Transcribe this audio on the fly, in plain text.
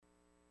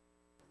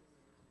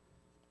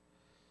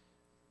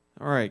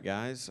All right,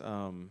 guys.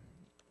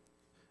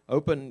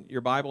 Open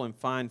your Bible and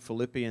find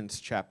Philippians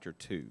chapter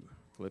 2.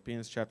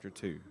 Philippians chapter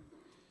 2.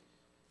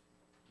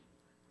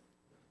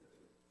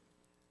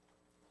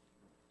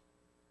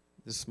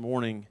 This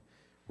morning,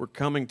 we're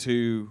coming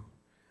to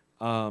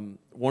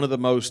one of the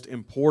most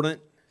important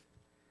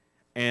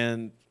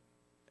and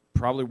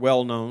probably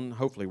well-known,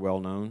 hopefully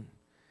well-known,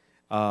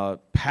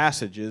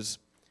 passages,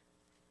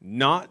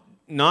 not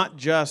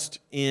just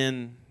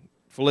in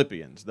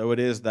Philippians, though it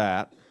is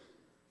that,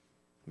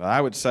 but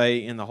I would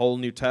say in the whole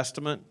New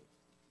Testament,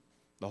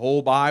 the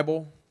whole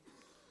Bible,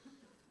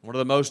 one of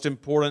the most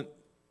important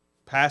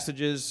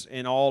passages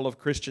in all of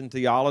Christian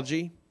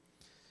theology.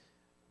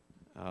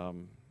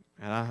 And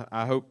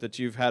I hope that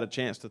you've had a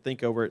chance to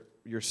think over it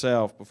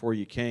yourself before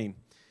you came.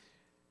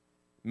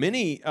 We're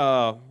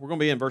going to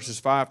be in verses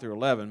 5 through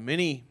 11.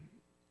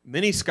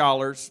 Many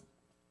scholars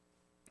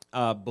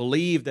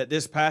believe that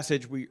this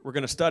passage we're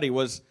going to study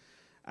was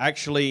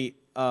actually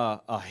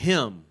a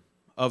hymn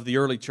of the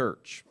early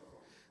church.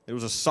 It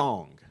was a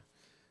song.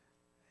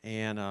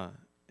 And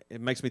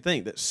it makes me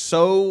think that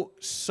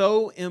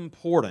so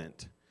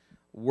important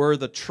were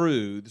the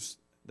truths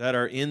that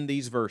are in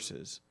these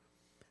verses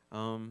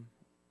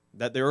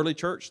that the early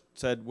church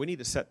said, we need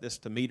to set this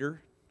to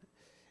meter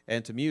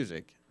and to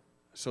music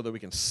so that we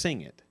can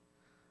sing it,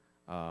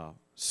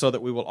 so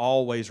that we will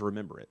always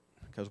remember it.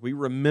 Because we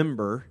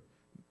remember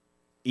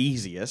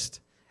easiest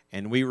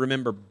and we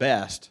remember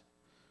best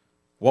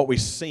what we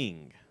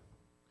sing.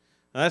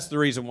 Now, that's the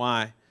reason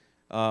why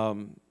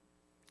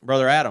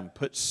Brother Adam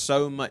put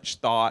so much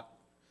thought,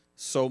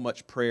 so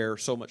much prayer,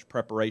 so much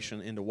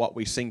preparation into what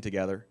we sing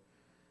together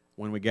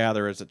when we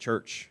gather as a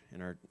church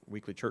in our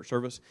weekly church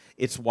service.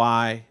 It's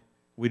why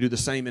we do the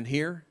same in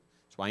here.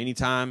 It's why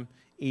anytime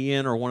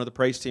Ian or one of the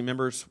praise team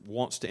members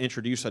wants to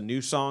introduce a new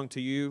song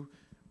to you,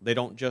 they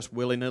don't just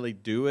willy-nilly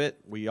do it.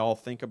 We all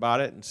think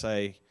about it and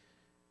say,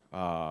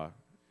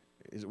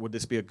 would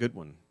this be a good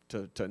one?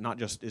 To not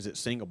just is it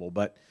singable,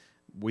 but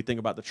we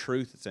think about the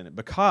truth that's in it.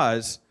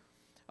 Because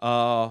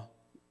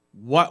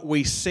what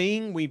we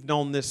sing, we've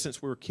known this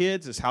since we were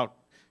kids, is how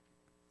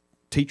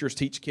teachers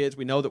teach kids.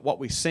 We know that what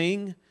we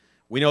sing,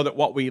 we know that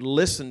what we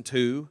listen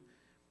to,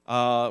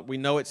 we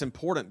know it's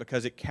important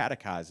because it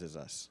catechizes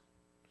us.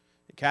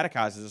 It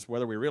catechizes us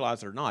whether we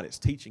realize it or not. It's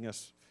teaching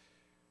us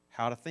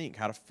how to think,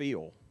 how to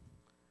feel,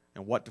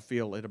 and what to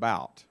feel it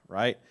about,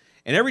 right?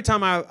 And every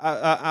time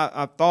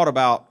I thought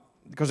about,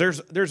 because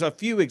there's a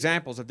few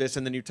examples of this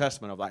in the New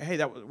Testament of like,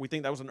 hey, we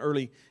think that was an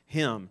early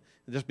hymn,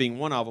 just being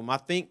one of them.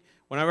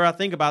 Whenever I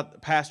think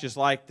about passages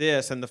like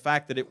this and the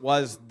fact that it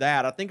was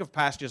that, I think of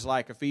passages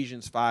like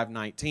Ephesians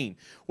 5:19,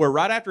 where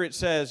right after it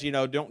says,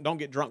 don't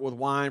get drunk with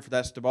wine, for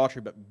that's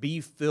debauchery, but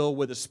be filled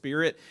with the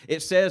Spirit.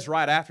 It says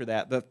right after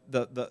that,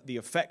 the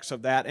effects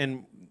of that,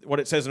 and what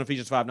it says in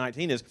Ephesians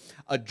 5:19 is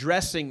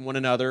addressing one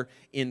another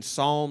in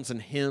psalms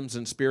and hymns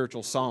and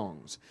spiritual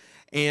songs.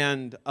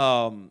 And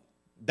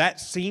that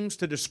seems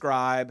to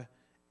describe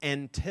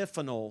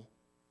antiphonal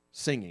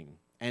singing,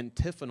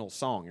 antiphonal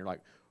song. You're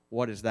like,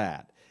 what is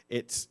that?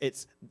 It's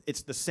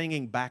the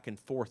singing back and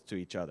forth to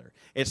each other.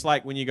 It's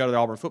like when you go to the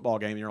Auburn football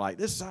game and you're like,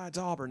 this side's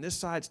Auburn, this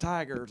side's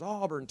Tigers,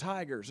 Auburn,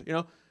 Tigers.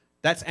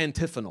 That's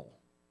antiphonal.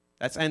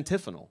 That's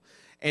antiphonal.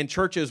 And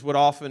churches would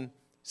often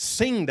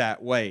sing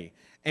that way.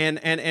 And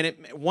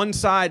one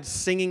side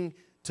singing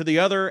to the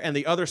other and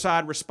the other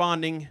side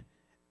responding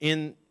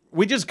in.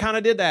 We just kind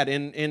of did that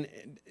in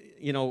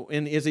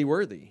Is He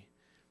Worthy?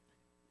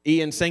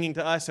 Ian singing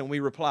to us and we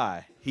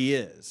reply, He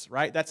is,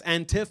 right? That's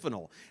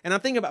antiphonal. And I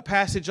think about a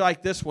passage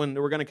like this one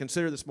that we're going to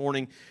consider this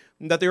morning,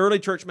 that the early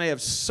church may have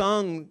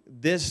sung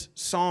this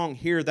song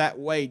here that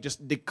way,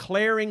 just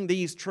declaring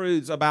these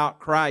truths about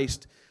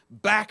Christ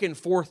back and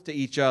forth to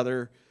each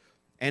other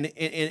and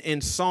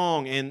in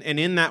song, and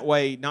in that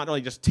way, not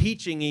only just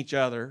teaching each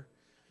other,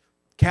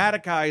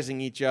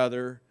 catechizing each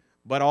other,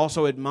 but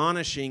also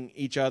admonishing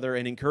each other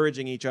and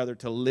encouraging each other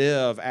to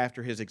live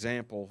after His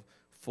example,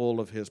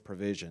 full of His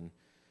provision.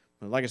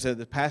 Like I said,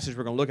 the passage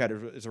we're going to look at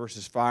is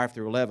verses 5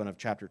 through 11 of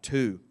chapter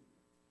 2.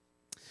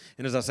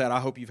 And as I said,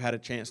 I hope you've had a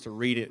chance to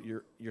read it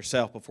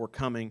yourself before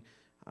coming.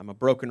 I'm a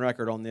broken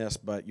record on this,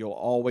 but you'll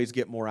always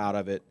get more out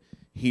of it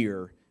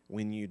here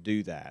when you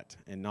do that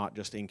and not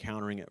just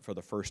encountering it for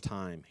the first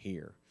time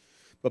here.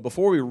 But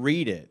before we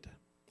read it,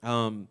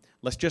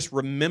 let's just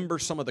remember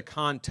some of the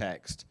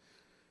context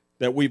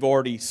that we've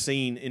already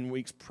seen in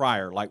weeks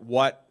prior, like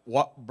what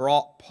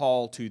brought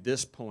Paul to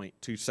this point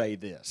to say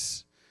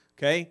this,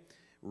 okay?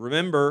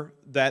 Remember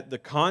that the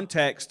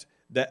context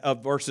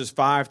of verses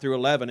 5 through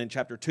 11 in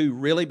chapter 2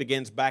 really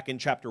begins back in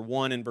chapter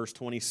 1 and verse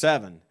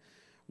 27,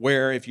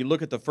 where if you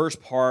look at the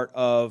first part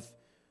of,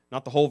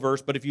 not the whole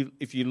verse, but if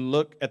you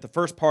look at the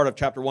first part of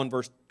chapter 1,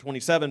 verse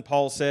 27,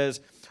 Paul says,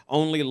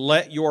 only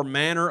let your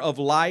manner of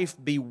life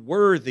be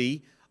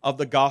worthy of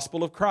the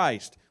gospel of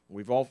Christ.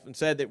 We've often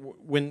said that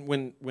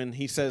when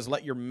he says,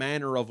 let your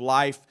manner of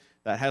life,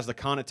 that has the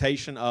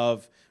connotation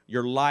of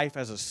your life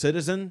as a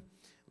citizen.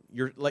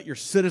 Let your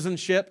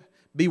citizenship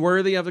Be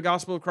worthy of the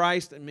gospel of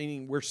Christ,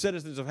 meaning we're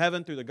citizens of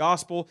heaven through the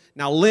gospel.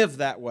 Now live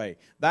that way.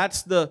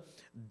 That's the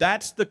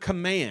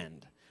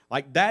command.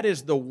 Like that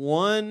is the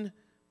one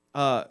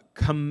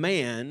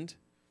command.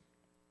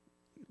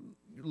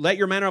 Let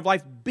your manner of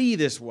life be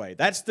this way.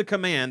 That's the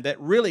command that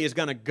really is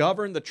going to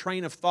govern the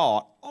train of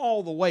thought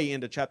all the way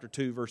into chapter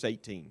 2, verse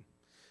 18.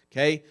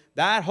 Okay?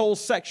 That whole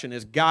section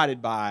is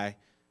guided by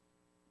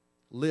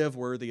live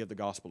worthy of the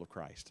gospel of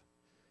Christ.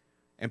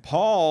 And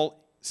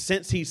Paul,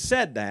 since he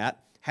said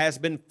that, has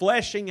been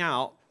fleshing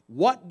out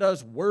what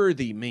does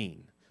worthy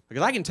mean.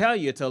 Because I can tell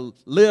you to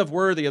live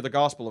worthy of the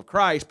gospel of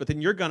Christ, but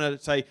then you're going to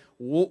say,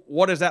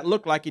 what does that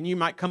look like? And you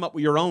might come up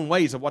with your own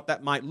ways of what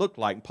that might look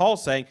like. And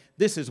Paul's saying,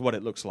 this is what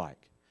it looks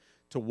like,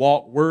 to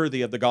walk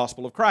worthy of the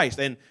gospel of Christ.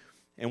 And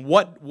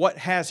what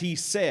has he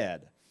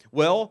said?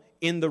 Well,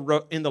 in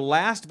the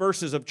last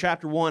verses of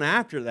chapter 1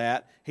 after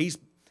that,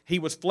 he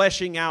was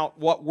fleshing out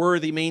what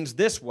worthy means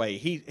this way.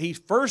 He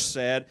first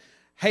said,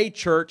 hey,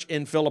 church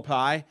in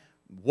Philippi,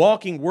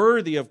 walking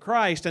worthy of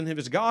Christ and of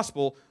His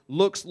gospel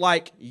looks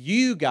like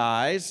you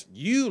guys,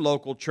 you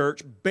local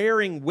church,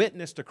 bearing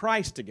witness to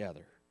Christ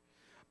together.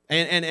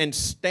 And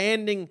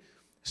standing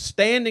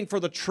for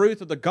the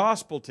truth of the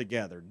gospel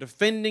together,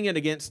 defending it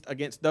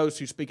against those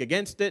who speak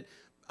against it,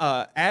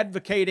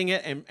 advocating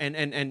it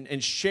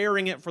and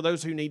sharing it for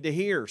those who need to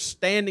hear,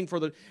 standing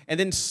for and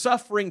then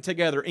suffering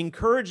together,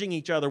 encouraging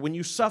each other when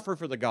you suffer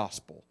for the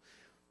gospel.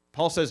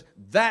 Paul says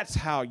that's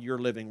how you're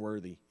living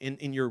worthy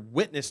in your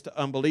witness to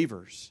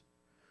unbelievers.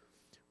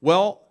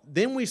 Well,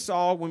 then we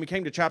saw when we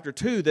came to chapter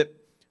 2 that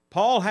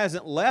Paul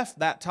hasn't left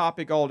that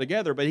topic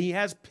altogether, but he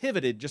has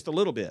pivoted just a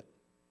little bit.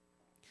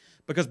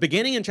 Because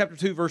beginning in chapter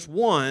 2, verse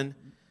 1,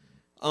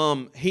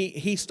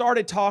 he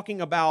started talking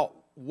about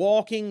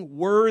walking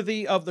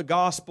worthy of the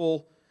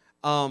gospel,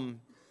 but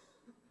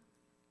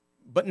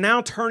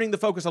now turning the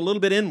focus a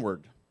little bit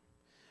inward.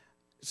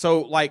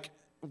 So like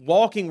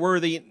walking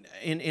worthy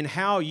in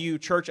how you,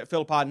 church at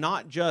Philippi,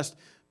 not just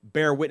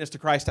bear witness to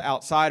Christ to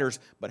outsiders,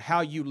 but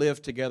how you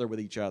live together with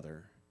each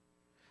other.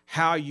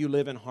 How you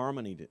live in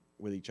harmony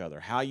with each other.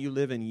 How you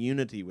live in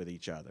unity with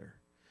each other.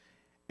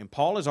 And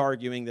Paul is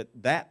arguing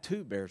that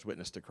too bears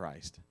witness to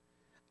Christ.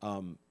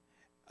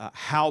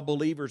 How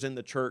believers in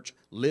the church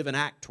live and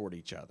act toward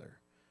each other.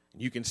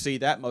 You can see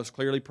that most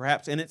clearly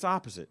perhaps in its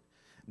opposite.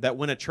 That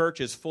when a church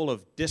is full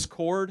of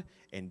discord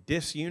and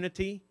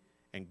disunity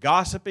and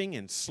gossiping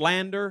and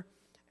slander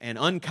and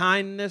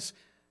unkindness,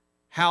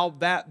 how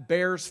that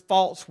bears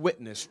false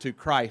witness to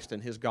Christ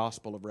and His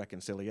gospel of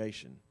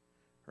reconciliation.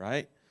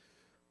 Right?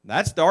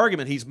 That's the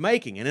argument he's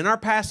making. And in our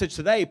passage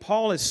today,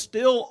 Paul is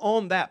still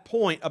on that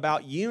point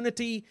about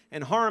unity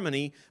and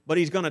harmony, but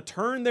he's going to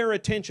turn their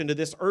attention to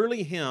this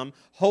early hymn,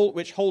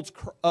 which holds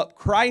up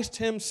Christ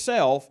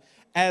Himself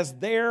as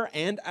their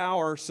and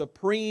our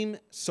supreme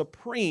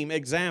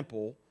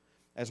example,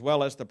 as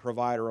well as the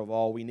provider of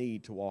all we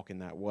need to walk in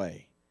that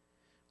way.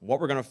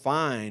 What we're going to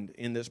find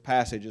in this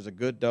passage is a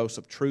good dose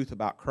of truth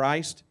about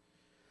Christ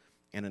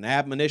and an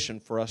admonition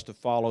for us to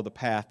follow the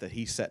path that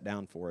He set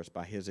down for us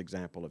by His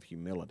example of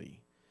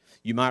humility.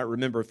 You might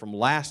remember from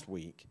last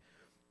week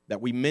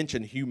that we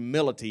mentioned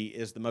humility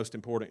is the most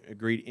important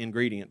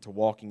ingredient to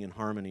walking in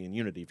harmony and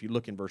unity. If you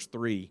look in verse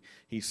 3,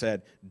 he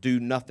said, do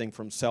nothing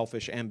from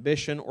selfish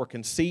ambition or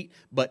conceit,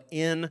 but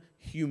in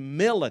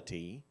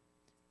humility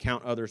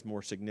count others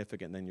more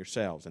significant than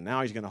yourselves. And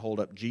now he's going to hold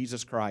up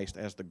Jesus Christ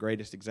as the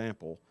greatest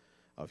example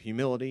of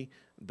humility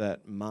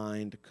that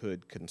mind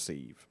could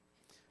conceive.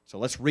 So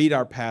let's read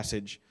our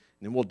passage,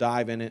 and then we'll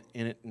dive in it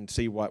and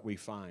see what we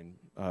find.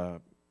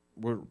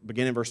 We'll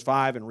begin in verse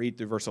 5 and read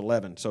through verse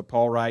 11. So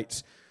Paul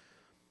writes,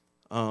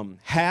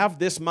 have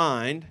this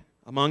mind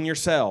among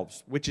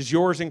yourselves, which is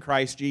yours in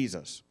Christ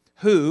Jesus,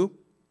 who,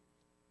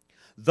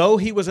 though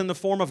He was in the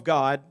form of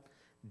God,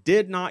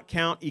 did not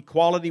count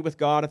equality with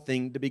God a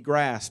thing to be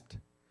grasped,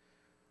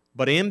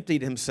 but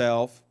emptied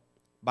Himself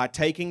by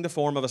taking the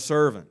form of a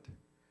servant,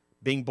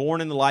 being born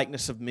in the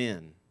likeness of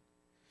men.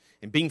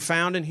 And being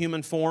found in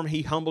human form,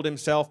 He humbled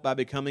Himself by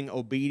becoming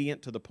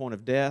obedient to the point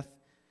of death,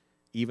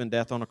 even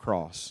death on a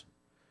cross.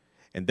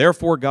 And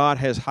therefore God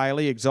has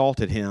highly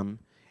exalted Him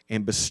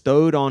and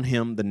bestowed on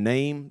Him the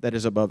name that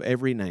is above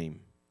every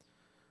name,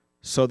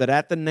 so that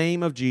at the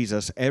name of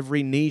Jesus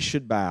every knee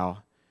should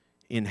bow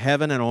in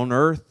heaven and on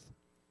earth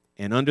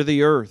and under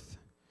the earth,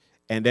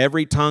 and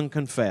every tongue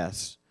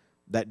confess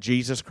that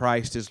Jesus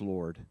Christ is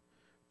Lord,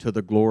 to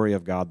the glory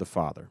of God the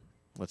Father.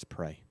 Let's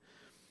pray.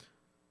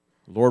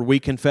 Lord, we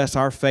confess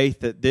our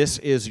faith that this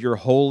is Your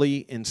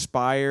holy,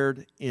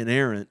 inspired,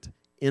 inerrant,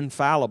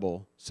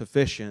 infallible,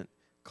 sufficient,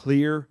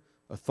 clear,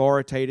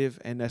 authoritative,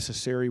 and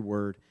necessary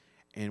word.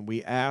 And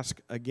we ask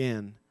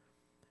again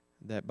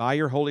that by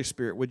Your Holy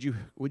Spirit, would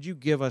you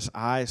give us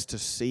eyes to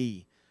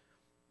see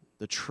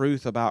the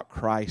truth about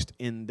Christ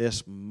in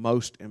this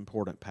most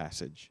important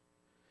passage?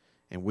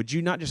 And would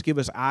You not just give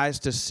us eyes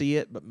to see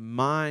it, but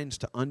minds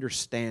to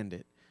understand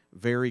it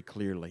very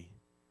clearly,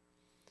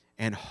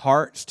 and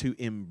hearts to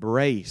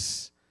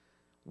embrace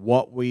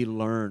what we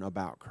learn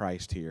about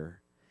Christ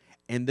here,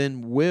 and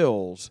then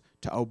wills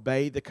to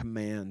obey the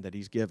command that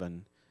He's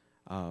given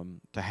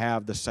to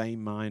have the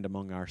same mind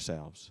among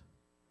ourselves.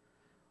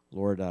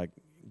 Lord,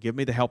 give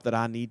me the help that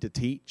I need to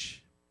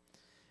teach,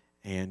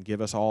 and give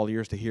us all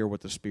ears to hear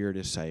what the Spirit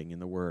is saying in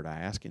the Word. I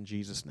ask in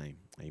Jesus' name.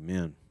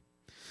 Amen.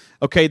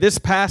 Okay, this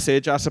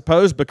passage, I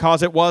suppose,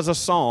 because it was a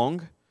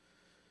song,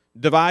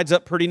 divides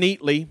up pretty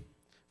neatly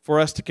for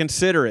us to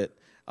consider it.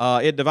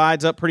 It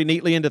divides up pretty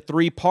neatly into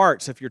three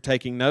parts if you're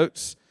taking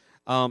notes.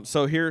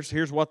 So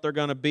here's what they're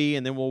going to be,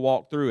 and then we'll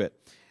walk through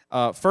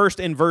it. First,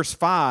 in verse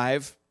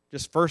 5,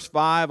 just verse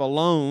 5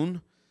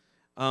 alone,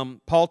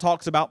 Paul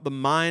talks about the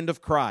mind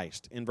of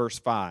Christ in verse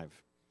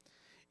 5.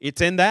 It's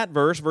in that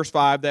verse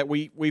 5, that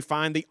we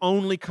find the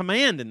only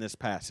command in this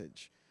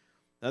passage.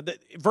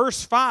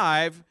 Verse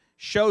 5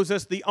 shows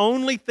us the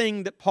only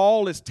thing that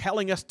Paul is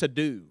telling us to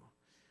do.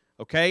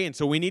 Okay, and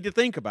so we need to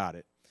think about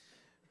it.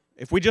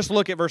 If we just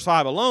look at verse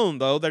 5 alone,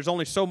 though, there's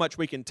only so much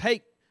we can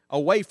take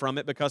away from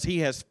it because he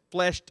has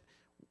fleshed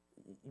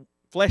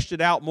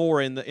it out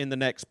more in the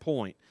next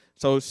point.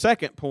 So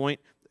second point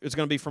is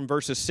going to be from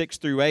verses 6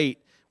 through 8,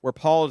 where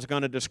Paul is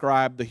going to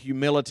describe the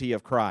humility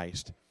of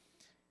Christ.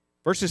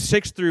 Verses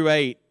 6 through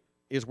 8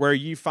 is where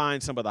you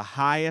find some of the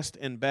highest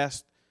and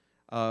best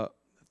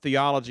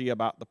theology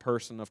about the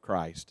person of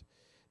Christ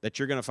that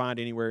you're going to find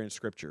anywhere in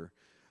Scripture.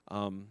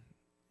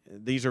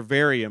 These are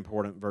very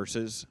important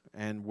verses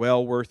and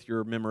well worth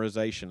your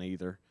memorization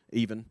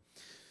even.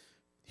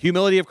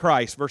 Humility of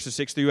Christ, verses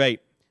 6 through 8.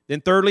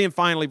 Then thirdly and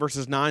finally,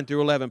 verses 9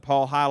 through 11,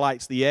 Paul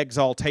highlights the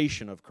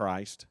exaltation of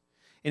Christ.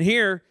 And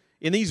here,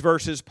 in these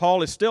verses,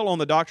 Paul is still on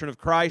the doctrine of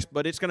Christ,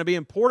 but it's going to be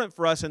important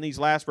for us in these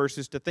last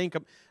verses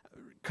to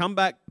come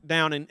back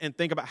down and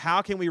think about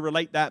how can we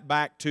relate that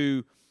back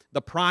to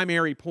the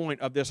primary point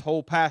of this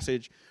whole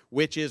passage,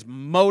 which is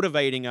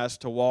motivating us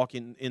to walk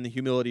in the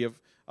humility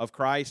of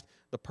Christ,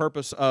 the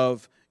purpose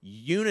of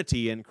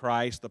unity in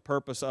Christ, the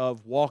purpose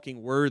of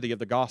walking worthy of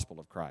the gospel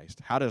of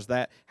Christ. How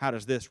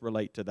does this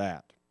relate to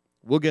that?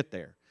 We'll get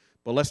there.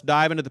 But let's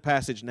dive into the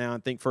passage now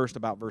and think first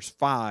about verse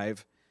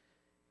 5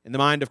 in the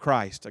mind of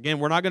Christ. Again,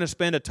 we're not going to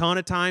spend a ton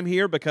of time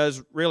here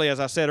because really, as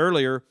I said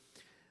earlier,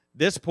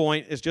 this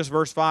point is just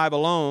verse 5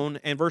 alone,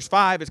 and verse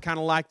 5 is kind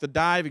of like the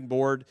diving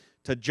board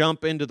to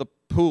jump into the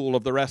pool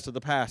of the rest of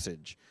the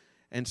passage.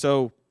 And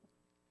so,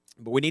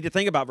 but we need to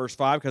think about verse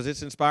 5 because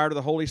it's inspired of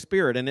the Holy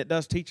Spirit, and it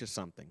does teach us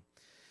something.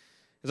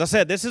 As I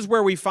said, this is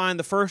where we find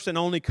the first and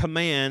only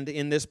command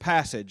in this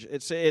passage.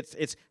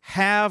 It's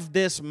have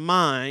this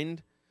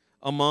mind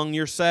among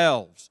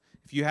yourselves.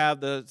 If you have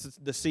the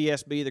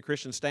CSB, the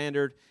Christian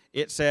Standard,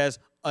 it says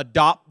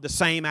adopt the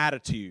same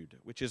attitude,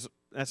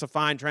 that's a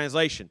fine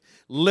translation.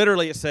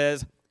 Literally it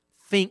says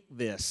think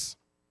this.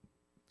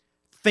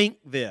 Think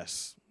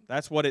this.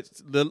 That's what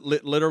it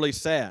literally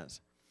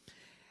says.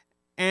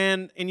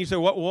 And you say,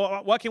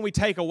 what can we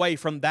take away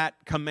from that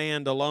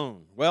command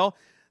alone? Well,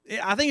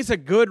 I think it's a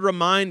good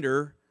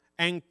reminder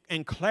and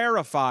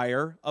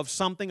clarifier of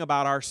something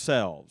about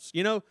ourselves.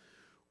 You know,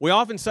 we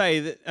often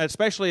say that,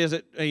 especially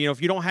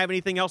if you don't have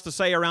anything else to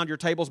say around your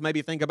tables,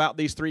 maybe think about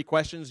these three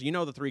questions. You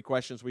know the three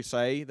questions we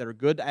say that are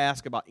good to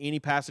ask about any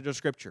passage of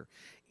Scripture.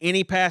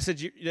 Any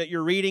passage that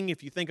you're reading,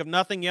 if you think of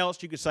nothing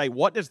else, you could say,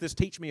 what does this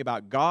teach me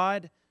about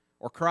God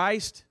or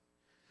Christ?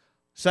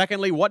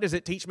 Secondly, what does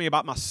it teach me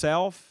about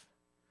myself?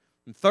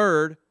 And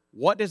third,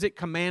 what does it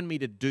command me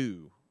to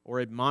do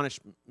or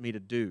admonish me to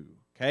do?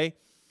 Okay?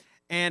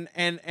 And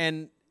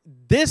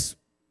this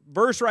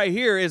verse right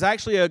here is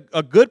actually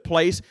a good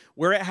place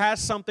where it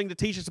has something to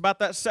teach us about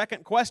that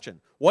second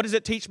question. What does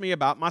it teach me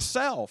about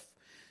myself?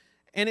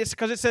 And it's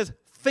because it says,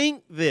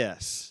 think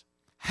this.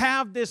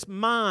 Have this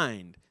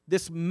mind,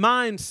 this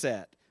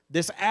mindset,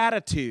 this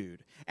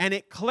attitude. And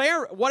I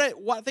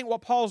think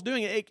what Paul's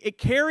doing, it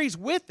carries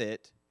with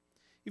it,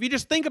 if you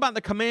just think about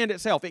the command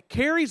itself, it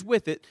carries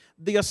with it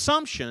the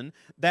assumption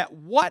that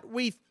what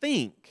we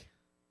think,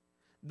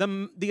 the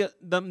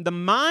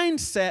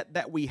mindset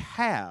that we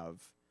have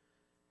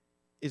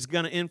is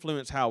going to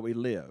influence how we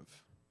live.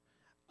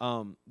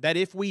 That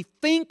if we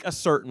think a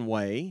certain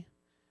way,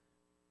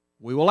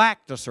 we will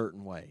act a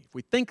certain way. If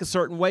we think a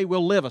certain way,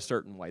 we'll live a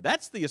certain way.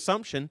 That's the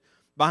assumption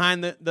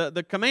behind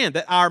the command,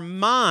 that our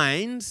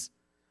minds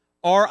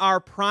are our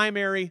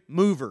primary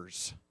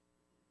movers.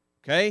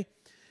 Okay?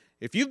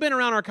 If you've been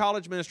around our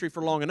college ministry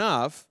for long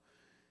enough,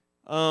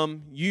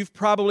 you've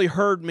probably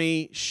heard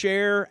me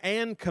share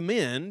and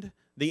commend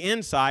the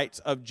insights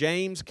of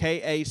James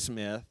K.A.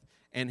 Smith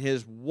and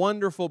his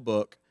wonderful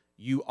book,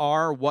 You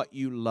Are What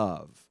You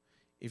Love.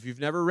 If you've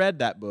never read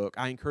that book,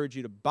 I encourage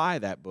you to buy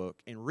that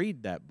book and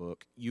read that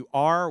book, You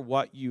Are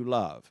What You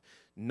Love.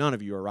 None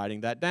of you are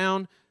writing that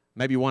down.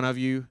 Maybe one of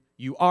you.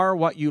 You Are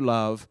What You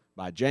Love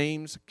by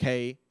James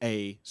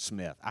K.A.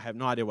 Smith. I have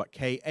no idea what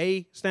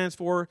K.A. stands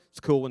for. It's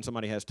cool when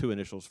somebody has two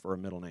initials for a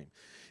middle name.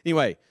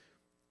 Anyway,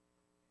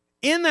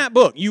 in that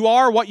book, You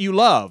Are What You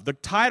Love, the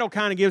title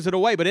kind of gives it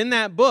away, but in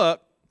that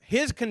book,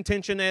 his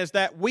contention is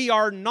that we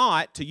are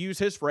not, to use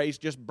his phrase,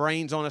 just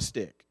brains on a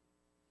stick.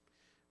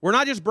 We're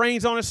not just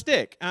brains on a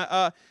stick,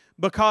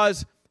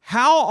 because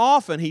how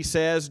often, he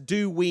says,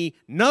 do we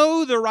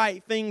know the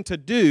right thing to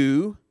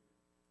do,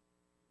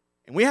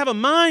 and we have a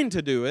mind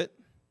to do it,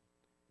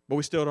 but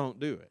we still don't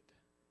do it,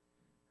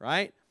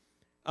 right?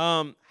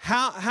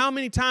 How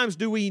many times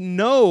do we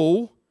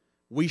know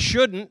we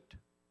shouldn't,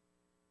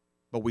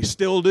 but we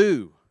still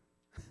do?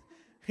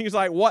 He's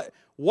like,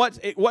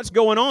 what's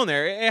going on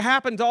there? It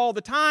happens all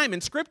the time,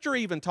 and Scripture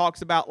even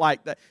talks about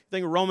like that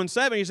thing of Romans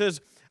 7. He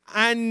says,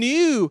 I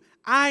knew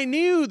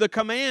the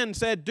command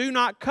said, do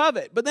not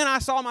covet, but then I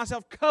saw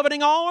myself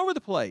coveting all over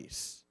the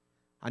place.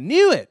 I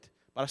knew it,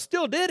 but I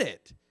still did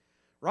it,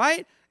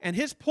 right? And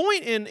his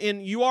point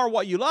in you are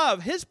what you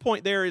love, his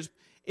point there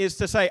is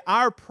to say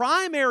our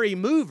primary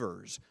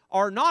movers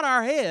are not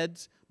our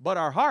heads, but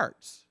our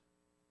hearts,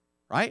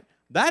 right?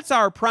 That's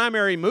our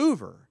primary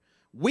mover.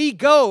 We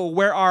go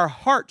where our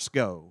hearts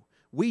go.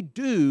 We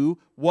do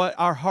what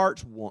our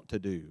hearts want to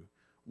do.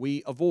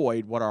 We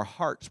avoid what our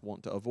hearts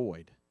want to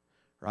avoid,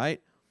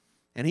 right?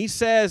 And he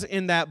says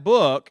in that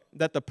book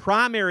that the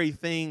primary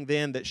thing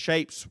then that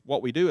shapes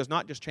what we do is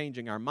not just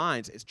changing our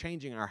minds, it's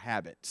changing our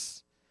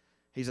habits.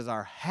 He says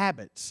our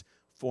habits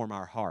form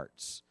our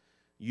hearts.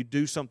 You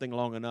do something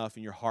long enough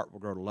and your heart will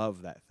grow to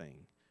love that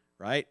thing,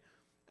 right?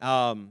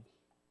 And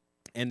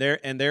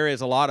there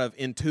is a lot of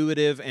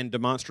intuitive and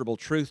demonstrable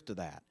truth to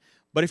that.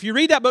 But if you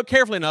read that book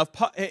carefully enough,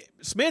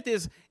 Smith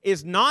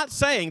is not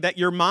saying that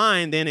your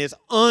mind then is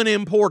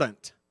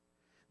unimportant,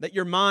 that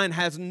your mind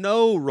has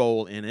no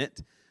role in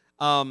it,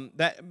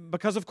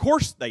 because of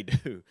course they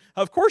do.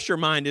 Of course your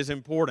mind is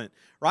important,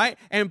 right?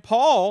 And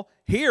Paul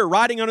here,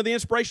 writing under the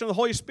inspiration of the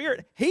Holy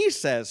Spirit, he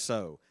says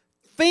so.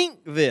 Think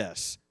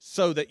this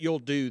so that you'll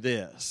do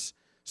this.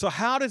 So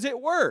how does it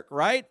work,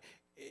 right?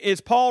 Is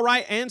Paul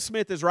right and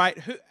Smith is right?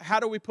 How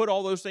do we put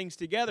all those things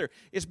together?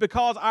 It's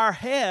because our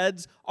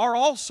heads are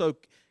also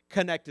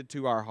connected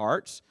to our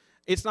hearts.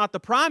 It's not the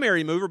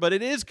primary mover, but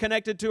it is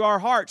connected to our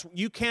hearts.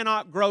 You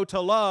cannot grow to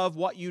love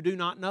what you do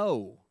not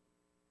know.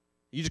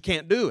 You just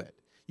can't do it.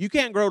 You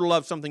can't grow to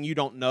love something you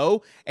don't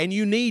know, and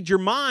you need your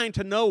mind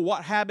to know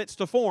what habits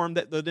to form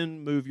that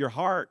then move your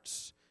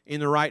hearts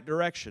in the right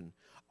direction.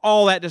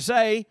 All that to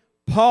say,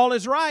 Paul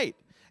is right.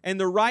 And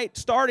the right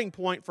starting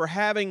point for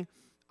having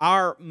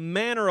our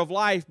manner of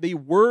life be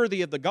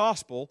worthy of the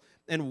gospel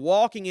and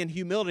walking in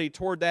humility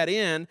toward that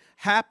end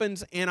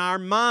happens in our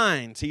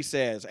minds, he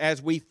says,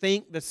 as we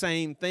think the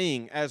same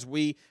thing, as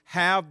we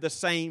have the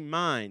same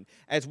mind,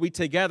 as we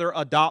together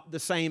adopt the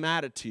same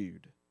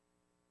attitude.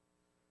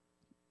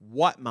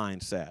 What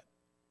mindset?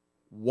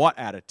 What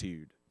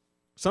attitude?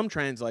 Some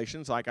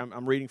translations, like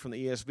I'm reading from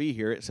the ESV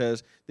here, it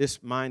says, this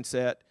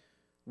mindset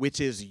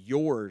which is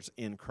yours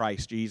in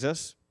Christ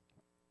Jesus.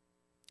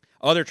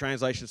 Other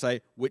translations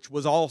say, which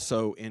was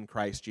also in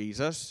Christ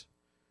Jesus.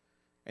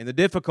 And the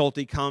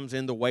difficulty comes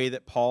in the way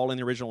that Paul in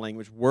the original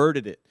language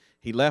worded it.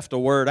 He left a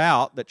word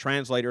out that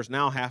translators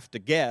now have to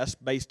guess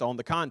based on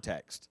the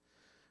context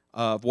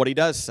of what he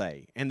does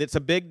say. And it's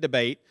a big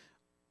debate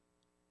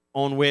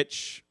on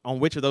which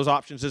of those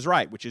options is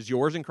right, which is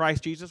yours in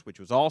Christ Jesus, which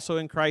was also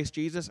in Christ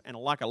Jesus. And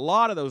like a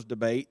lot of those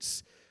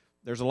debates,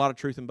 there's a lot of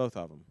truth in both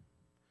of them,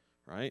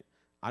 right?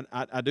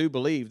 I do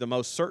believe the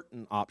most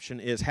certain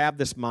option is have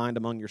this mind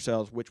among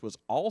yourselves, which was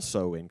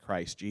also in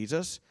Christ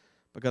Jesus,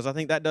 because I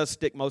think that does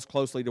stick most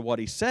closely to what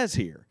he says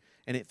here,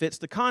 and it fits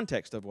the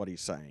context of what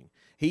he's saying.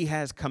 He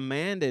has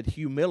commanded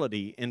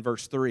humility in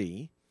verse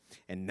 3,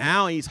 and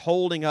now he's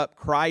holding up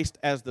Christ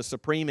as the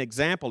supreme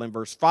example in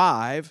verse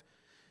 5,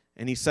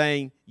 and he's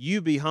saying,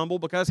 you be humble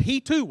because he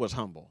too was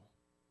humble.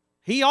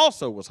 He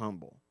also was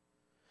humble.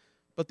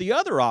 But the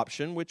other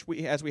option, which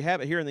as we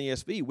have it here in the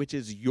ESV, which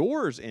is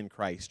yours in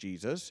Christ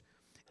Jesus,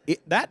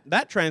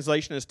 that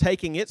translation is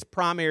taking its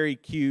primary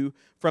cue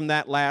from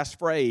that last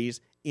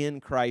phrase,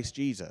 in Christ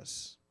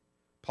Jesus.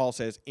 Paul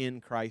says, in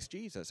Christ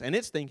Jesus. And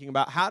it's thinking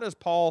about how does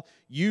Paul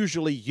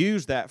usually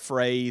use that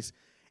phrase,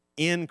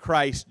 in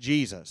Christ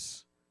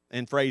Jesus,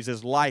 and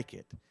phrases like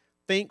it.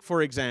 Think,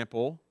 for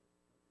example,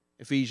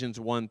 Ephesians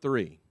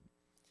 1:3.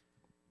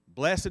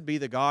 Blessed be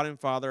the God and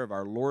Father of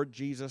our Lord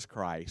Jesus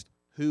Christ,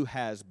 who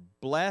has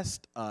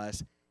blessed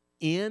us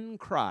in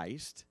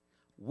Christ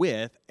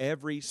with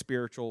every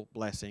spiritual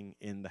blessing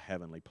in the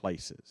heavenly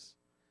places.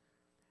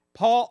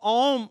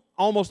 Paul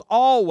almost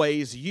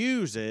always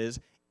uses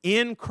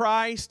in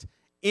Christ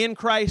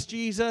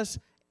Jesus,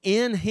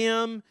 in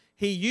Him.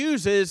 He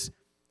uses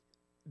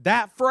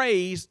that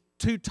phrase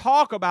to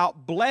talk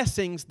about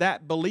blessings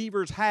that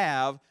believers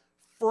have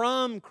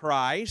from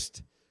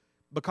Christ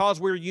because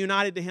we're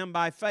united to Him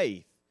by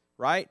faith,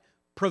 right?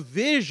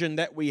 Provision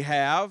that we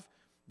have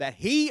that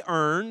He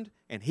earned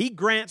and He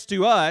grants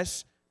to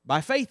us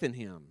by faith in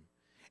Him.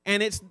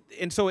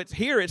 So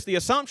it's the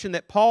assumption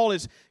that Paul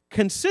is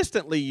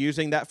consistently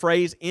using that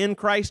phrase in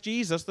Christ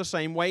Jesus the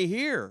same way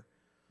here.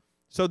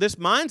 So this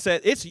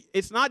mindset,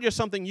 it's not just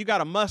something you got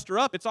to muster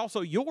up, it's also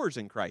yours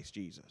in Christ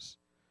Jesus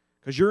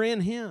because you're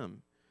in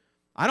Him.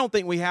 I don't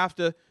think we have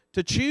to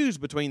choose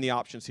between the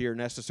options here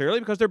necessarily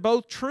because they're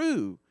both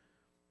true.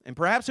 And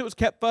perhaps it was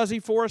kept fuzzy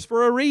for us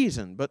for a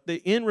reason, but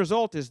the end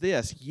result is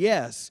this.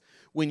 Yes,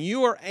 When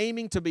you are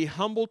aiming to be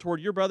humble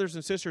toward your brothers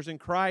and sisters in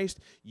Christ,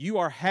 you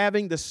are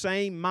having the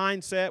same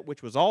mindset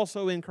which was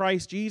also in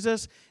Christ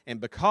Jesus.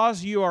 And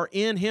because you are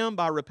in Him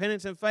by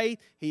repentance and faith,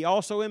 He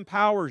also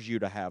empowers you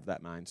to have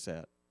that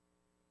mindset.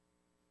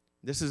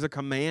 This is a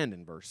command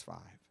in verse 5.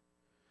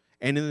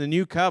 And in the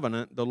new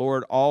covenant, the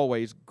Lord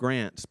always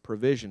grants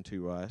provision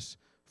to us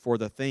for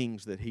the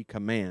things that He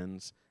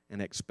commands and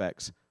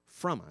expects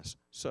from us.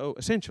 So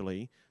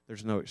essentially,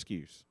 there's no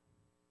excuse.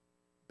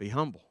 Be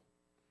humble.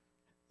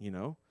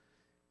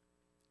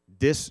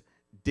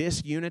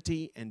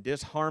 Disunity and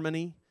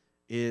disharmony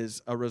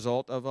is a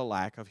result of a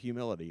lack of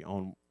humility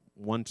on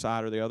one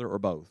side or the other or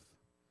both.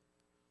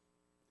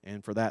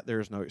 And for that, there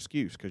is no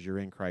excuse because you're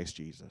in Christ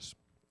Jesus.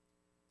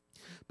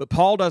 But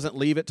Paul doesn't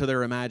leave it to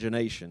their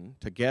imagination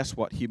to guess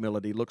what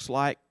humility looks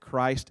like.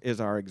 Christ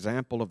is our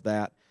example of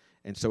that.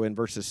 And so in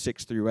verses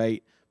 6 through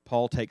 8,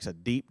 Paul takes a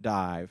deep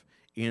dive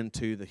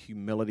into the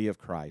humility of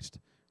Christ,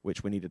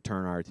 which we need to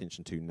turn our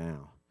attention to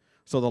now.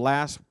 So the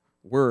last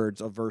words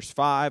of verse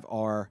 5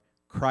 are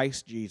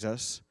Christ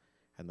Jesus,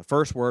 and the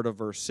first word of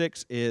verse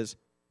 6 is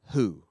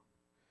who.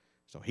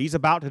 So he's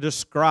about to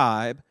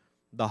describe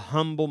the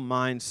humble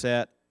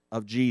mindset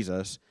of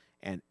Jesus,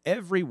 and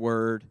every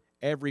word,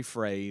 every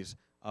phrase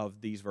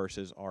of these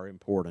verses are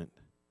important.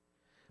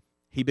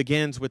 He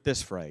begins with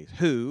this phrase,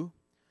 who,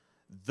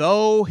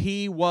 though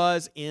he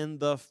was in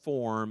the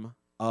form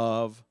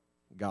of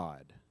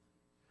God.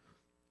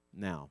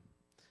 Now,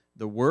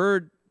 the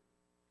word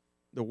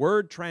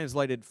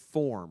translated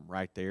form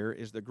right there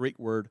is the Greek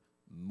word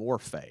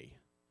morphe.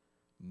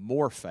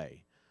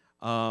 Morphe.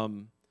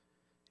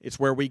 It's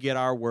where we get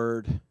our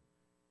word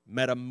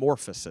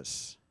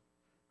metamorphosis.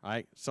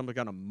 Right?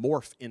 Somebody's going to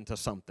morph into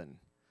something.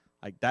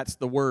 Like that's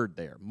the word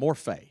there,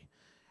 morphe.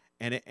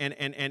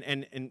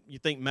 And you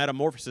think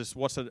metamorphosis,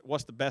 what's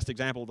the best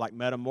example of like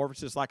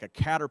metamorphosis? Like a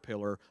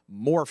caterpillar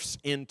morphs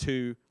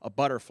into a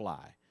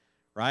butterfly,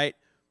 right?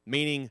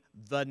 Meaning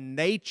the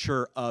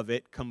nature of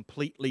it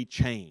completely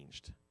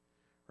changed,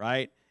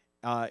 right?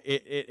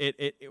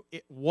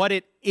 What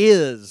it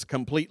is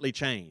completely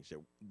changed.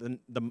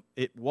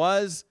 It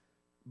was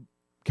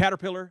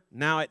caterpillar,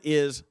 now it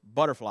is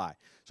butterfly.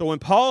 So when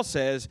Paul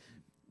says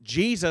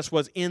Jesus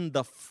was in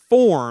the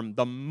form,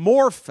 the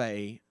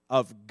morphe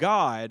of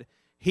God,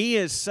 he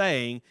is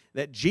saying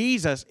that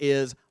Jesus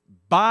is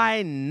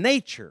by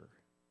nature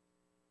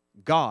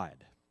God.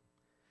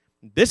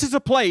 This is a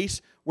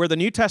place where the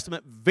New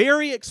Testament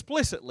very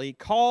explicitly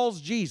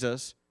calls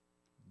Jesus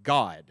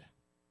God,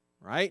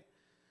 right?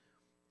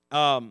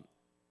 But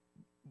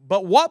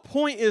what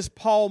point is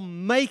Paul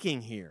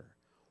making here?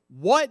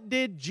 What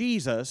did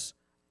Jesus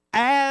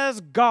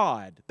as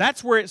God?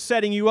 That's where it's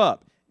setting you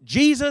up.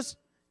 Jesus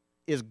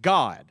is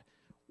God.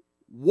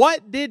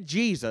 What did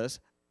Jesus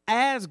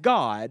as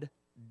God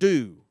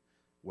do?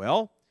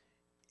 Well,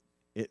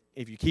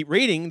 if you keep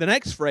reading, the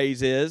next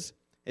phrase is,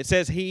 it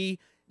says, he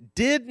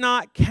did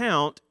not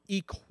count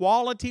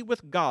equality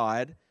with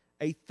God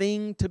a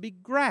thing to be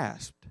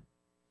grasped.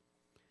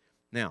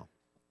 Now,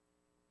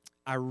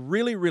 I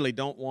really, really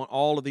don't want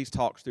all of these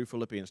talks through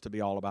Philippians to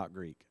be all about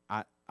Greek.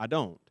 I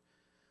don't.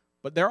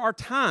 But there are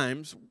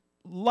times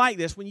like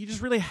this when you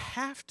just really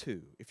have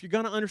to, if you're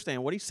going to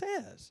understand what he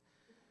says.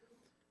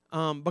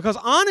 Because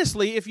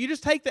honestly, if you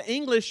just take the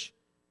English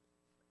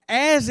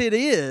as it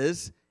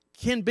is,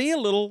 can be a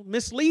little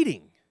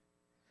misleading.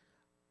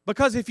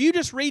 Because if you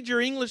just read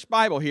your English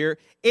Bible here,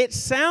 it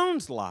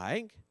sounds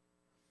like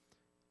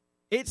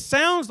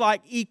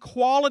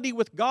equality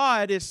with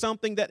God is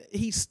something that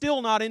he's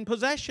still not in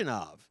possession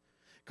of.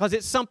 Because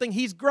it's something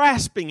he's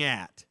grasping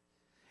at.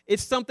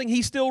 It's something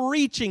he's still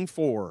reaching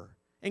for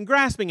and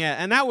grasping at.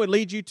 And that would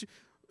lead you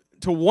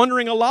to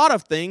wondering a lot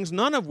of things,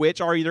 none of which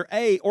are either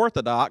A,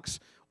 orthodox,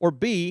 or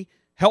B,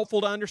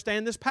 helpful to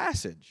understand this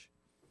passage.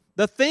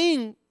 The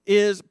thing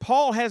is,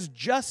 Paul has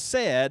just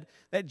said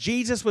that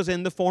Jesus was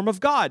in the form of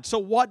God. So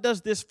what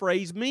does this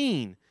phrase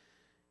mean?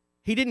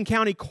 He didn't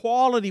count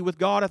equality with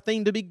God a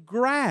thing to be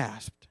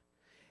grasped.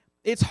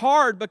 It's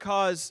hard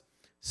because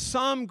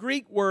some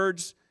Greek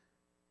words,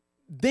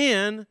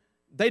 then,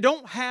 they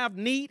don't have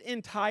neat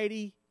and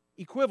tidy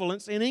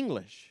equivalents in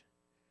English.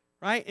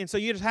 Right? And so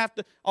you just have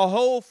to, a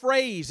whole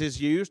phrase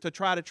is used to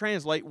try to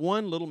translate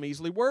one little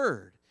measly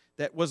word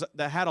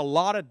that had a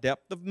lot of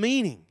depth of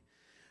meaning.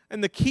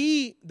 And the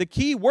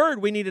key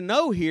word we need to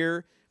know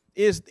here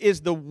is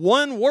the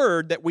one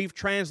word that we've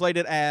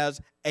translated as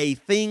a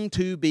thing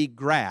to be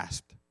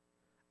grasped.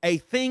 A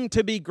thing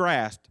to be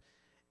grasped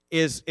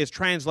is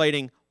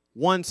translating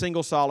one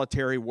single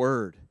solitary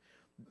word.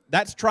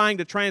 That's trying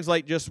to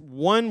translate just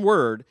one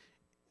word.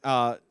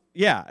 Paul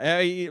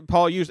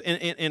used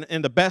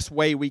in the best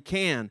way we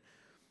can.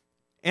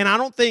 And I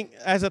don't think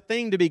as a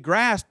thing to be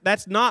grasped,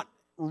 that's not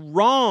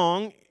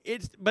wrong,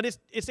 but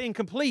it's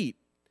incomplete.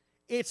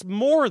 It's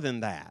more than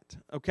that,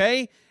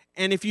 okay?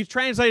 And if you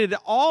translated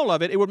all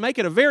of it, it would make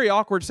it a very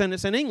awkward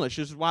sentence in English.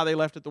 This is why they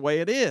left it the way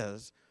it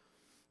is.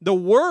 The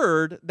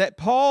word that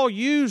Paul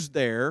used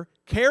there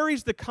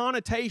carries the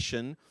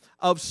connotation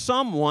of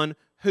someone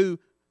who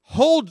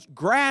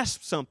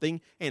grasps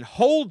something and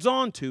holds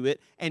on to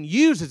it and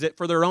uses it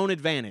for their own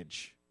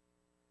advantage.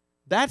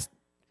 That's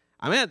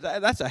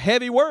a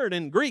heavy word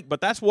in Greek,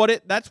 but that's what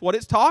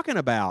it's talking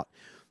about.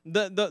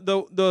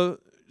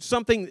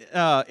 Something,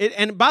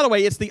 and by the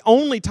way, it's the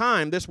only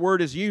time this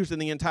word is used in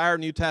the entire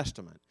New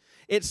Testament.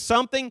 It's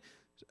something,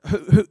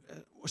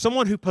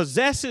 someone who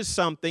possesses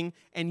something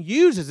and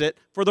uses it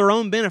for their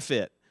own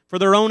benefit, for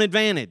their own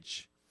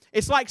advantage.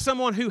 It's like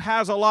someone who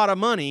has a lot of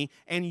money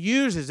and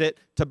uses it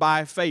to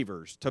buy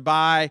favors, to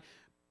buy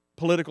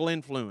political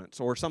influence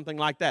or something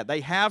like that.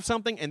 They have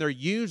something and they're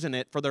using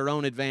it for their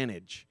own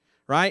advantage.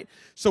 Right?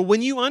 So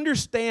when you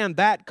understand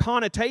that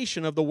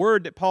connotation of the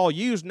word that Paul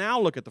used, now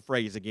look at the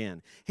phrase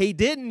again. He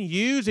didn't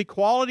use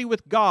equality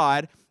with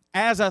God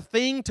as a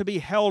thing to be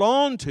held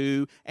on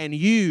to and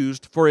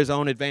used for his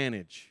own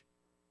advantage.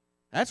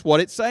 That's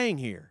what it's saying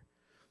here.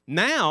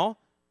 Now,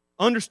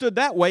 understood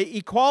that way,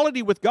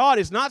 equality with God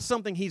is not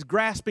something he's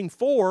grasping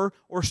for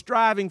or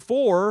striving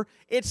for.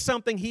 It's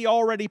something he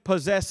already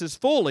possesses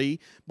fully.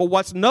 But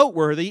what's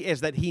noteworthy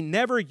is that he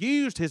never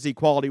used his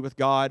equality with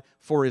God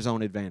for his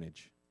own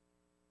advantage.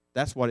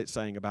 That's what it's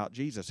saying about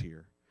Jesus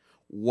here.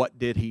 What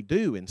did he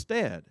do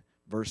instead?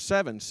 Verse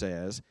 7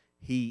 says,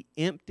 he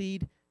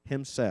emptied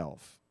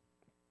himself.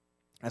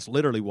 That's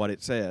literally what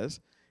it says.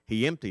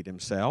 He emptied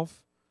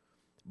himself.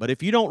 But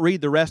if you don't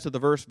read the rest of the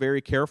verse very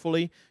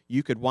carefully,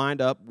 you could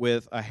wind up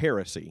with a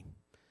heresy.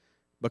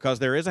 Because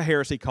there is a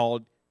heresy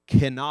called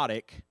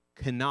kenotic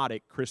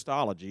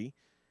Christology,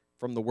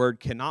 from the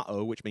word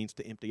kenao, which means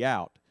to empty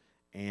out.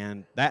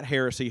 And that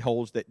heresy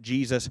holds that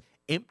Jesus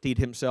emptied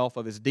himself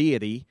of his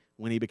deity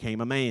when he became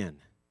a man.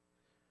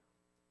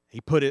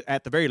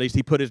 At the very least,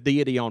 he put his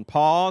deity on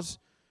pause,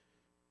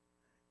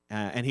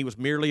 and he was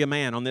merely a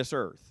man on this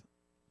earth.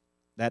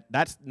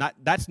 That's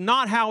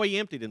not how he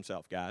emptied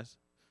himself, guys.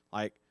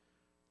 Like,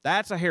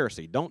 that's a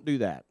heresy. Don't do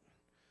that.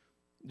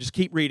 Just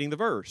keep reading the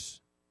verse.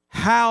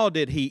 How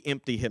did he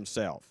empty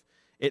himself?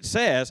 It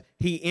says,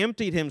 he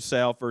emptied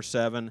himself, verse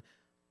 7,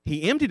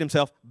 he emptied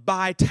himself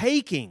by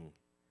taking.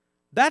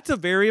 That's a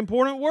very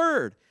important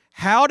word.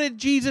 How did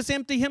Jesus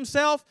empty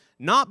himself?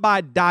 Not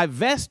by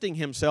divesting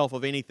himself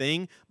of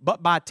anything,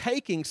 but by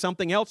taking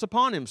something else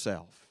upon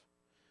himself.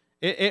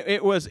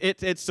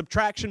 It's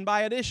subtraction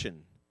by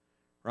addition,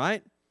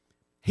 right?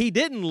 He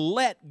didn't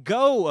let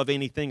go of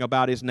anything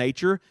about his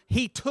nature.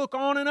 He took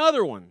on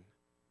another one,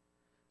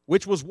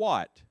 which was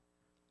what?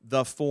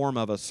 The form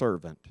of a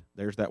servant.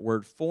 There's that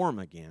word form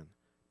again,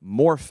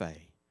 morphe.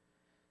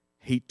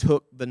 He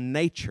took the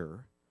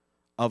nature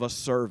of a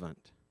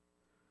servant.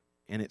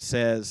 And it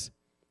says,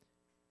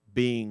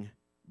 being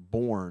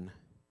born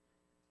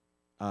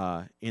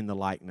in the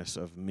likeness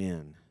of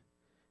men.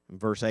 And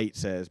verse 8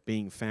 says,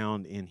 being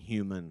found in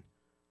human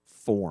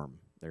form.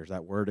 There's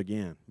that word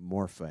again,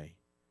 morphe.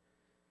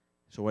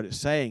 So what it's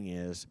saying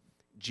is,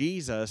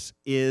 Jesus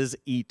is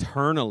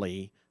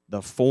eternally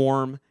the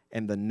form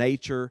and the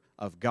nature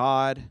of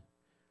God,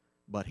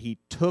 but he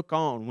took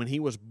on, when he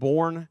was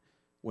born,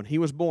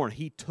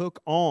 he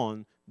took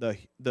on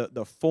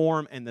the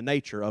form and the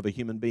nature of a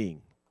human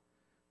being.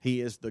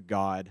 He is the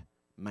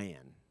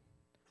God-man.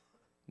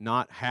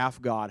 Not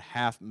half God,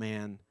 half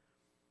man,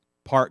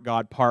 part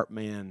God, part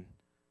man,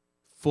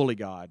 fully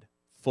God,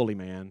 fully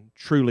man,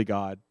 truly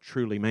God,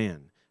 truly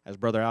man. As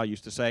Brother Al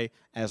used to say,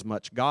 as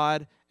much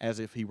God as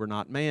if he were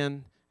not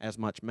man, as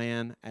much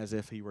man as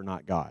if he were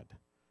not God.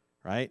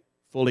 Right?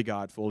 Fully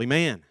God, fully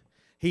man.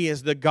 He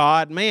is the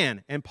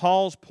God-man. And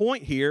Paul's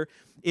point here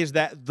is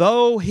that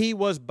though he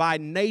was by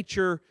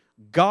nature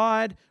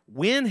God,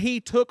 when he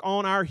took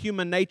on our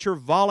human nature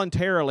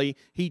voluntarily,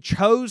 he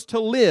chose to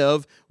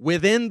live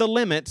within the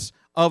limits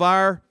of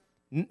our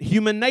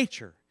human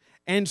nature.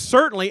 And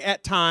certainly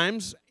at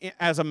times,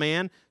 as a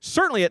man,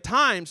 certainly at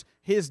times,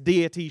 his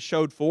deity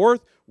showed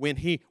forth when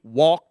he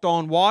walked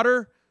on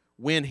water,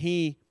 when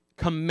he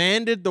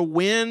commanded the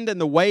wind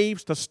and the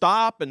waves to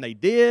stop, and they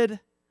did.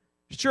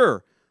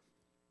 Sure.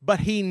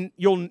 But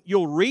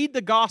you'll read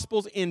the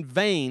Gospels in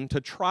vain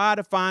to try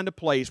to find a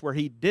place where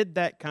he did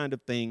that kind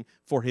of thing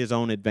for his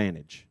own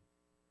advantage.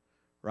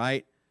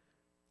 Right?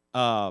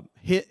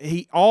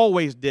 He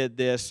always did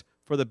this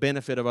for the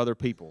benefit of other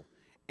people.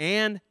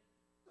 And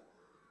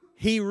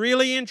he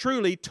really and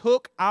truly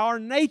took our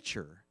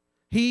nature.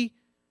 He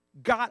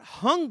got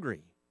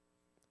hungry.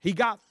 He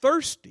got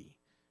thirsty.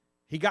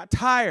 He got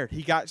tired.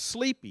 He got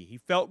sleepy. He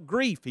felt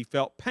grief. He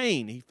felt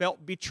pain. He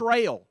felt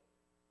betrayal.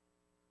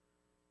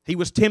 He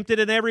was tempted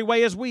in every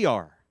way as we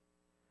are.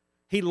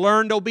 He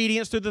learned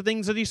obedience through the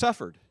things that he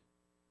suffered.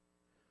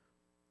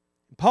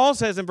 Paul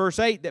says in verse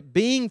 8 that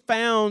being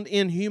found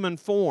in human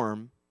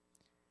form,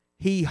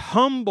 he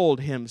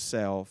humbled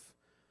himself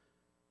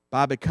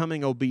by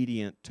becoming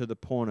obedient to the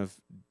point of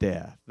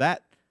death.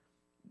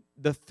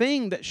 The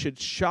thing that should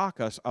shock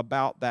us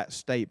about that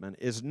statement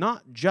is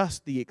not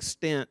just the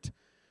extent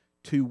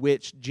to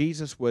which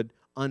Jesus would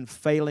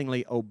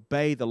unfailingly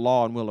obey the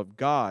law and will of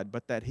God,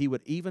 but that he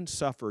would even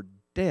suffer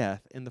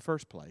death in the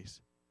first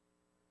place.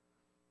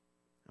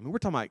 I mean, we're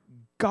talking about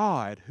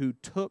God who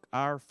took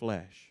our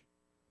flesh.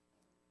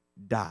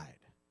 died.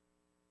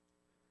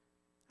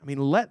 I mean,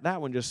 let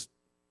that one just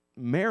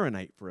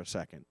marinate for a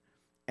second.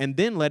 And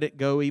then let it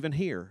go even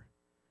here.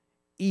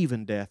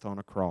 Even death on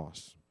a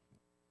cross.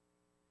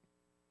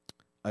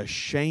 A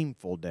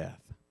shameful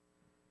death.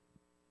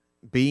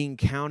 Being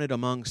counted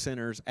among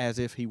sinners as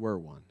if he were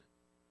one.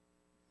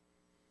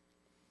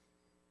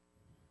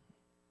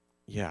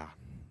 Yeah.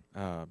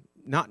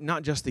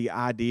 Not just the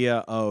idea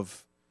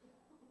of,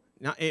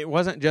 it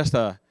wasn't just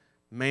a,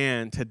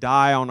 man, to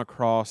die on a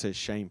cross is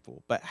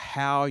shameful, but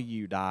how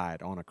you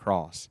died on a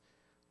cross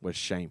was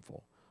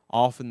shameful.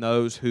 Often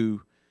those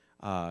who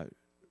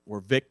were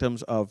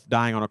victims of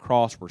dying on a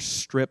cross were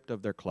stripped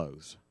of their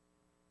clothes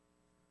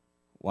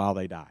while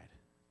they died.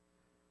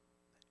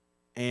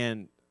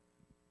 And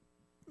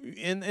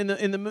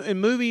in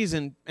movies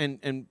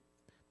and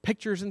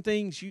pictures and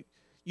things, you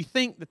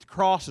think that the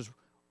cross is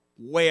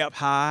way up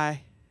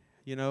high,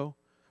 you know.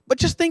 But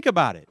just think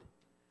about it.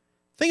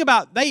 Think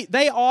about,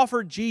 they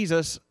offered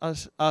Jesus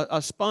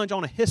a sponge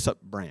on a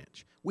hyssop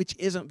branch, which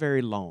isn't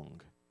very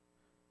long.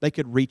 They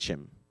could reach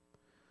him.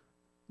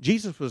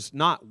 Jesus was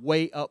not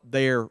way up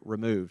there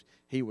removed.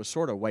 He was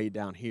sort of way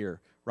down here,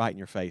 right in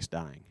your face,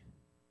 dying.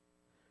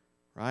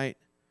 Right?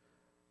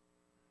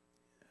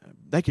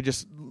 They could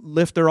just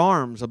lift their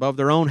arms above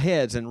their own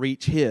heads and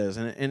reach his.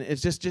 And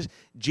it's just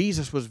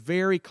Jesus was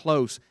very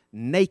close,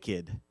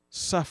 naked,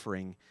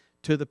 suffering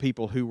to the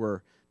people who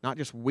were not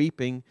just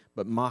weeping,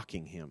 but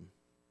mocking him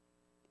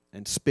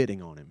and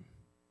spitting on him.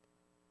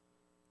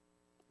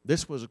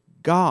 This was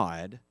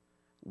God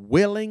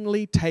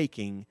willingly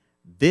taking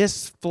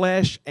this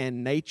flesh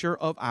and nature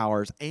of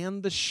ours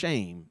and the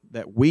shame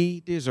that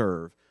we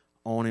deserve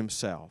on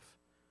himself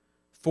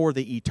for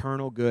the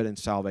eternal good and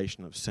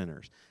salvation of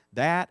sinners.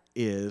 That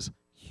is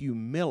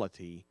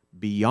humility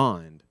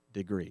beyond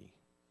degree.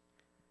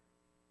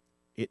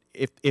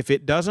 If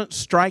it doesn't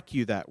strike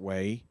you that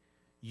way,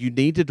 you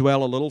need to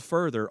dwell a little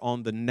further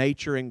on the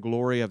nature and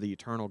glory of the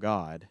eternal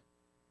God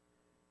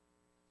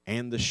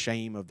and the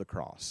shame of the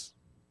cross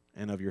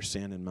and of your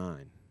sin and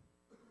mine.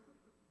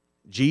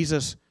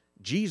 Jesus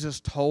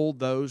told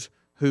those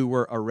who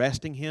were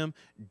arresting him,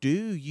 "Do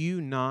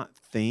you not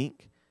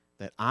think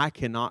that I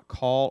cannot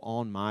call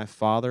on my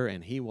Father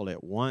and he will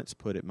at once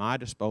put at my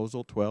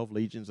disposal 12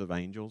 legions of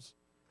angels?"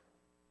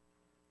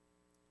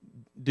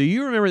 Do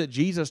you remember that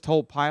Jesus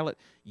told Pilate,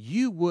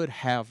 "You would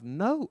have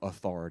no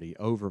authority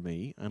over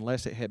me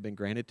unless it had been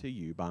granted to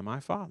you by my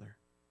Father"?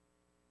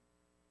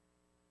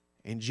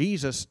 And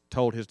Jesus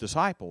told his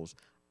disciples,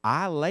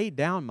 "I laid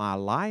down my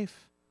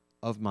life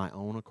of my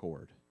own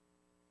accord."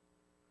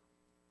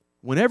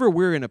 Whenever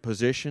we're in a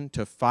position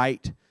to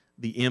fight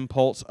the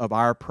impulse of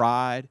our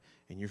pride,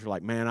 and you're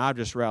like, "Man,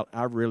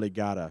 I've really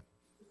got to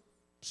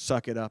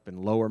suck it up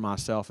and lower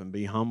myself and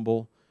be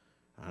humble,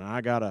 and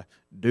I got to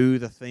do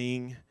the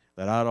thing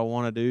that I don't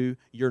want to do,"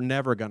 you're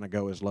never going to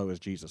go as low as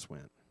Jesus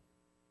went.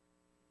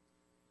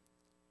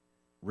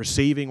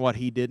 Receiving what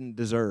he didn't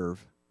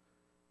deserve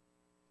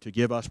to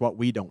give us what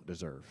we don't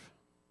deserve.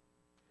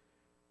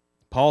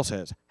 Paul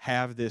says,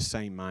 have this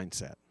same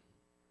mindset.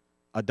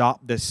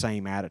 Adopt this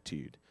same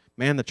attitude.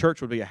 Man, the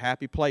church would be a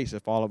happy place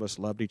if all of us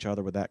loved each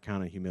other with that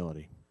kind of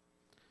humility.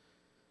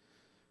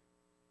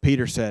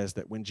 Peter says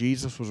that when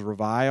Jesus was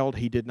reviled,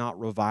 he did not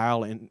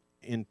revile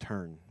in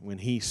turn. When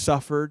he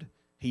suffered,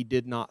 he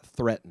did not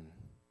threaten,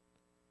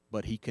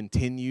 but he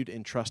continued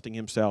entrusting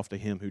himself to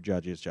him who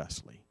judges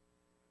justly.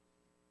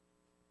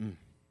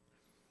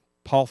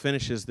 Paul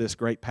finishes this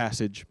great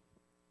passage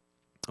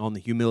on the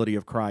humility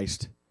of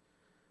Christ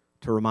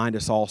to remind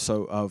us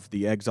also of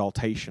the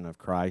exaltation of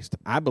Christ.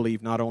 I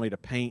believe not only to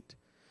paint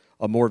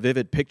a more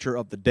vivid picture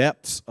of the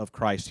depths of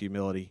Christ's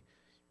humility,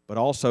 but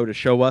also to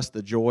show us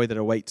the joy that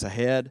awaits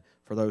ahead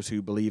for those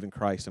who believe in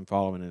Christ and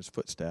follow in his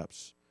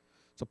footsteps.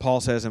 So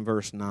Paul says in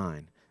verse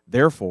 9,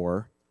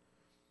 "Therefore,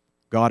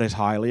 God has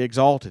highly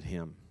exalted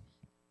him."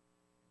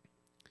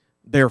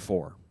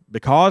 Therefore,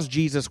 because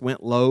Jesus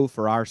went low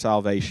for our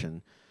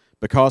salvation,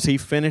 because he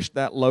finished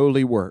that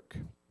lowly work,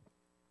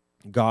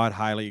 God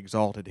highly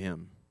exalted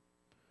him.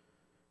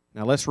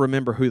 Now let's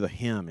remember who the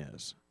him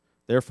is.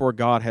 Therefore,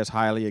 God has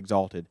highly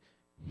exalted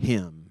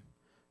him.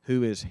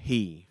 Who is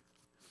he?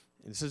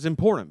 And this is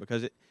important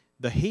because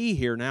the he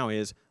here now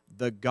is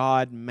the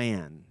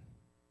God-man,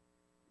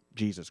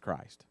 Jesus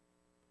Christ.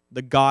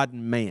 The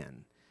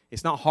God-man.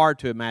 It's not hard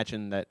to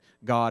imagine that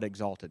God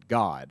exalted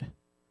God.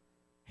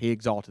 He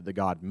exalted the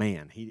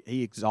God-man.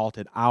 He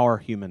exalted our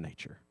human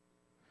nature.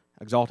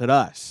 Exalted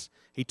us.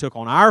 He took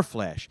on our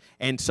flesh.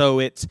 And so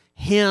it's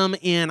him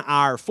in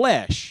our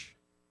flesh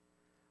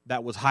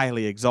that was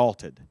highly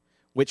exalted,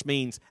 which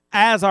means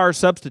as our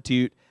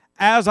substitute,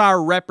 as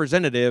our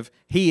representative,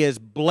 he is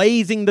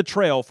blazing the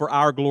trail for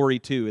our glory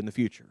too in the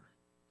future.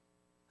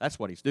 That's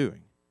what he's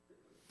doing.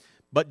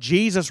 But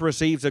Jesus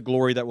receives a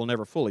glory that will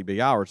never fully be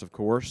ours, of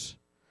course,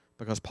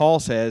 because Paul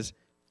says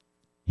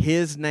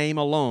his name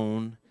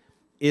alone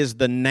is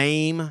the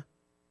name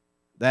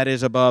that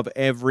is above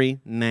every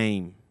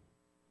name.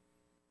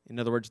 In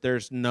other words,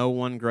 there's no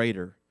one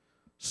greater.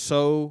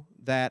 So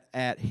that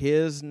at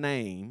his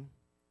name,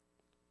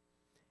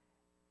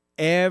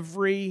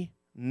 every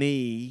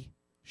knee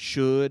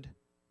should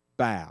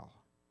bow.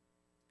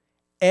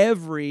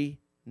 Every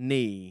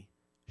knee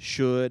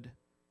should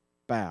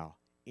bow.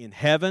 In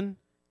heaven,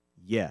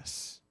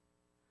 yes.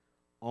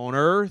 On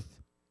earth,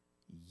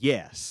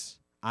 yes.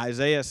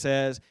 Isaiah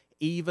says,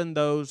 even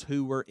those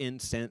who were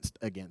incensed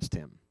against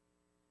him.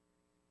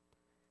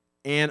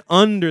 And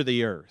under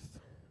the earth.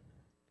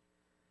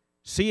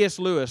 C.S.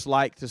 Lewis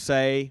liked to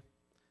say,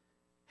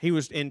 he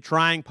was in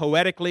trying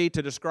poetically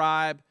to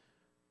describe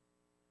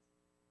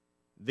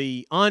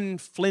the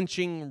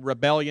unflinching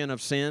rebellion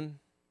of sin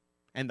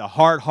and the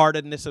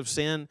hard-heartedness of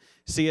sin.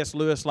 C.S.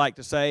 Lewis liked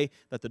to say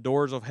that the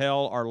doors of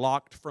hell are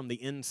locked from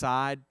the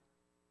inside.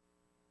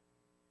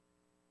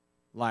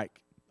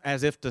 Like,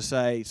 as if to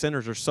say,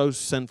 sinners are so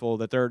sinful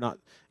that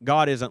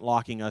God isn't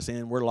locking us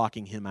in, we're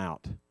locking Him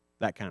out.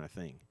 That kind of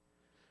thing.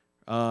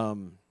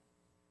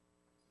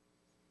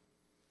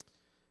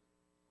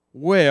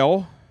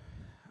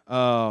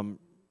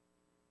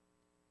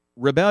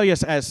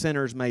 Rebellious as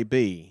sinners may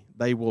be,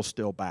 they will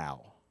still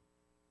bow.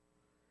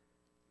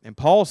 And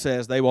Paul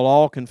says they will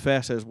all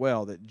confess as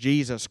well that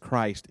Jesus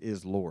Christ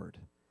is Lord.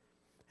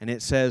 And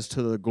it says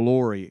to the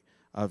glory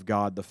of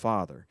God the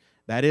Father.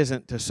 That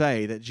isn't to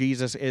say that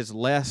Jesus is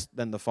less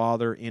than the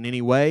Father in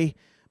any way,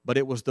 but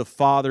it was the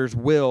Father's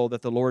will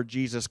that the Lord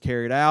Jesus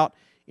carried out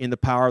in the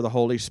power of the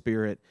Holy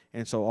Spirit,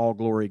 and so all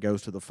glory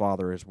goes to the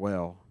Father as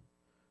well.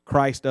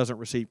 Christ doesn't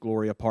receive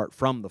glory apart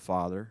from the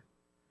Father.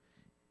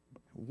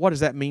 What does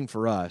that mean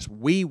for us?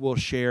 We will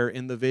share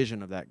in the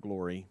vision of that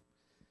glory.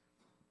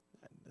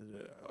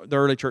 The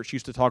early church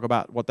used to talk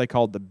about what they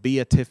called the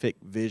beatific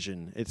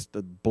vision. It's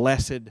the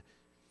blessed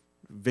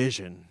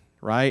vision,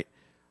 right?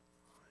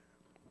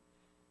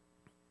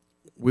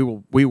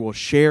 We will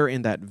share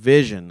in that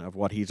vision of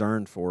what He's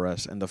earned for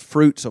us and the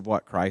fruits of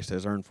what Christ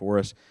has earned for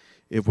us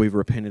if we've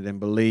repented and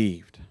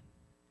believed.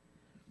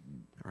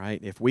 All right?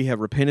 If we have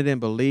repented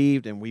and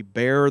believed and we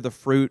bear the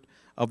fruit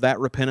of that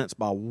repentance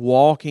by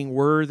walking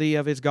worthy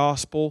of His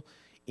gospel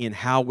in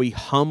how we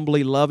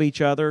humbly love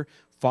each other,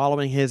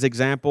 following His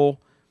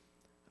example,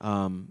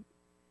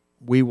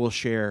 we will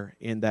share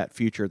in that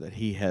future that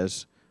He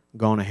has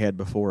gone ahead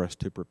before us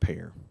to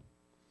prepare.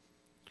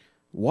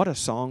 What a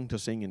song to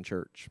sing in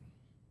church.